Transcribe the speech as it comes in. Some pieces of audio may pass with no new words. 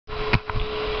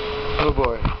Oh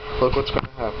boy, look what's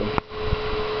gonna happen.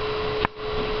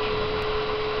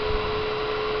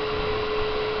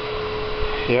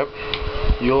 Yep,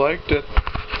 you liked it.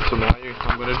 So now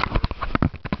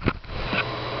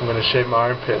I'm gonna shave my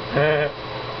armpit.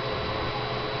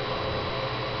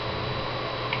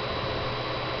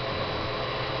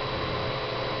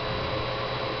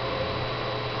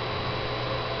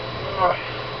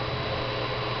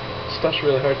 Stuff's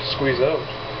really hard to squeeze out.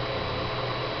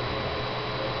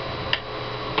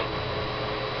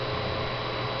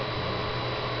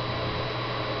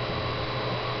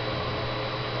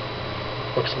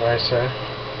 Looks nice, eh?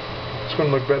 It's gonna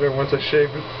look better once I shave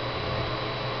it.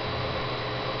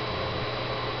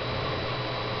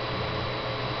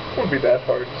 It won't be that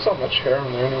hard. There's not much hair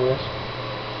on there anyways.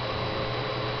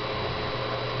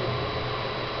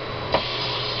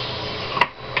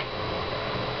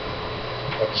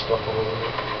 That stuff a little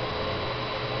bit.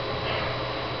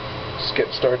 Just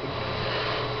get started.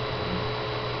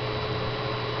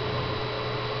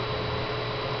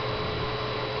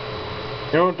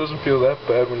 You know, it doesn't feel that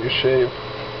bad when you shave.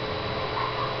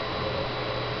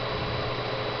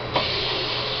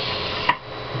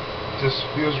 It just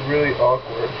feels really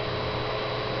awkward.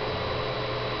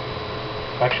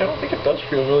 Actually, I don't think it does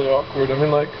feel really awkward. I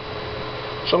mean, like,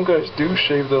 some guys do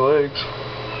shave their legs.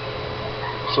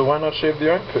 So why not shave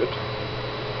the armpit?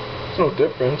 There's no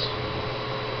difference.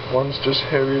 One's just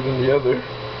heavier than the other.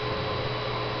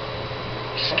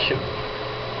 Just kidding.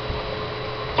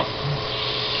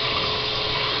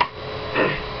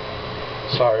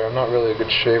 Sorry, I'm not really a good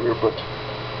shaver, but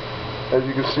as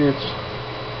you can see,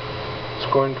 it's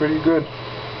going pretty good.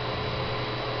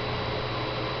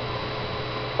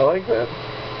 I like that.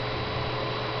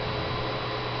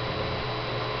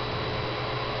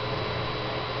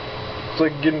 It's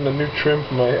like getting a new trim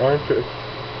for my armpit,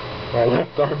 my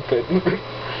left armpit.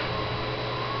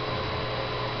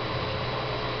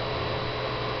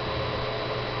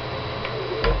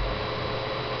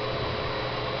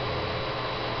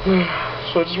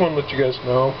 So I just want to let you guys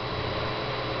know.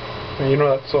 You know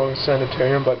that song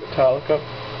Sanitarium by Metallica?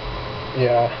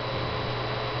 Yeah.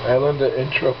 I learned the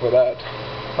intro for that.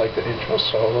 Like the intro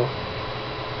solo.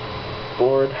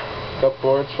 Got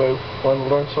bored, so I wanted to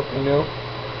learn something new.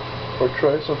 Or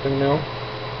try something new.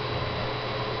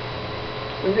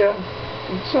 And yeah,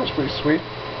 it sounds pretty sweet.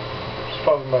 It's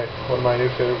probably one of my new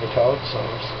favorite Metallica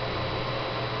songs.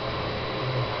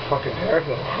 Fucking hair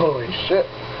though, holy shit.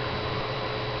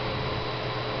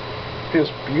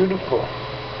 Feels beautiful.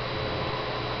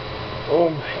 Oh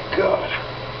my god.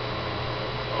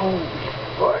 Holy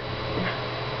fuck.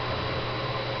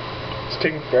 It's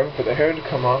taking forever for the hair to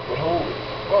come off, but holy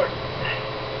fuck.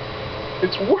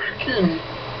 It's working.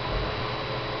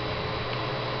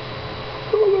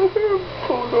 Oh, that hair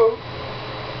pulled off.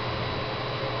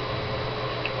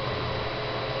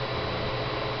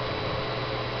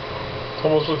 It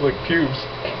almost looks like pubes.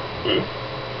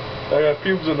 I got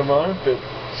pubes under my armpit.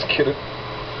 Just kidding.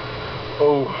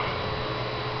 Oh.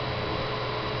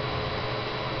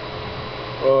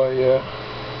 Oh yeah.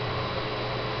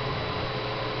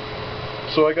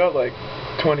 So I got like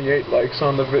 28 likes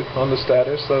on the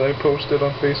status that I posted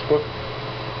on Facebook.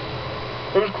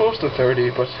 It was close to 30,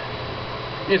 but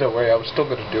either way I was still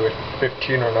gonna do it,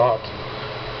 15 or not.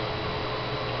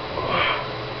 Oh.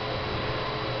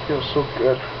 Feels so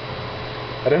good.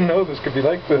 I didn't know this could be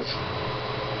like this.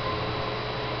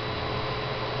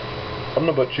 I don't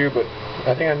know about you, but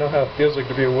I think I know how it feels like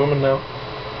to be a woman now.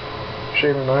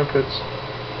 Shaving armpits.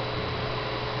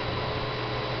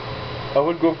 I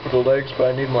would go for the legs,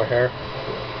 but I need more hair.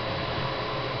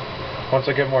 Once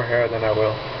I get more hair, then I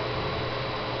will.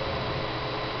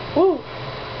 Woo!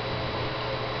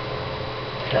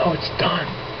 Now it's done.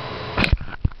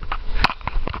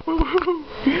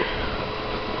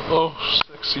 Oh,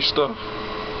 sexy stuff.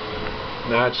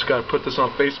 Now I just gotta put this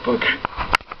on Facebook.